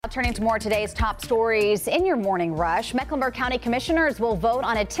turning to more of today's top stories in your morning rush. Mecklenburg County Commissioners will vote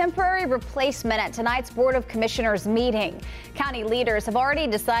on a temporary replacement at tonight's Board of Commissioners meeting. County leaders have already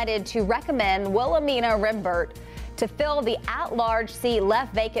decided to recommend Wilhelmina Rembert to fill the at-large seat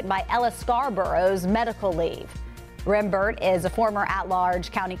left vacant by Ella Scarborough's medical leave. Rembert is a former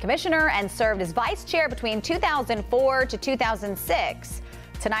at-large county commissioner and served as vice chair between 2004 to 2006.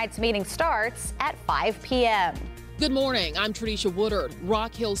 Tonight's meeting starts at 5 p.m. Good morning. I'm Tradisha Woodard.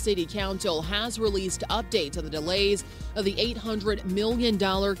 Rock Hill City Council has released updates on the delays of the $800 million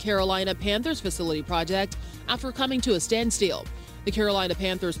Carolina Panthers facility project after coming to a standstill. The Carolina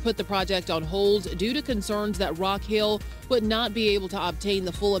Panthers put the project on hold due to concerns that Rock Hill would not be able to obtain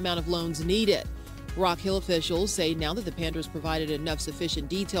the full amount of loans needed. Rock Hill officials say now that the Panthers provided enough sufficient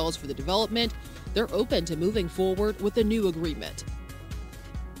details for the development, they're open to moving forward with a new agreement.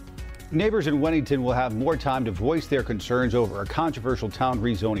 Neighbors in Weddington will have more time to voice their concerns over a controversial town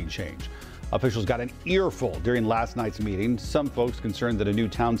rezoning change. Officials got an earful during last night's meeting. Some folks concerned that a new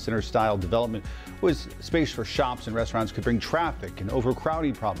town center style development with space for shops and restaurants could bring traffic and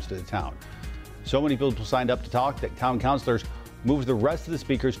overcrowding problems to the town. So many people signed up to talk that town councilors moved the rest of the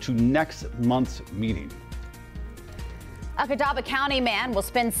speakers to next month's meeting. A Catawba County man will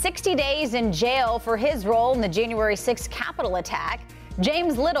spend 60 days in jail for his role in the January 6th Capitol attack.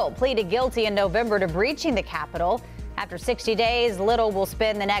 James Little pleaded guilty in November to breaching the Capitol. After 60 days, Little will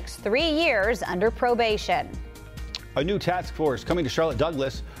spend the next 3 years under probation. A new task force coming to Charlotte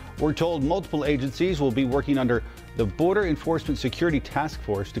Douglas. We're told multiple agencies will be working under the Border Enforcement Security Task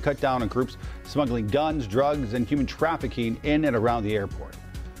Force to cut down on groups smuggling guns, drugs, and human trafficking in and around the airport.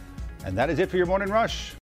 And that is it for your morning rush.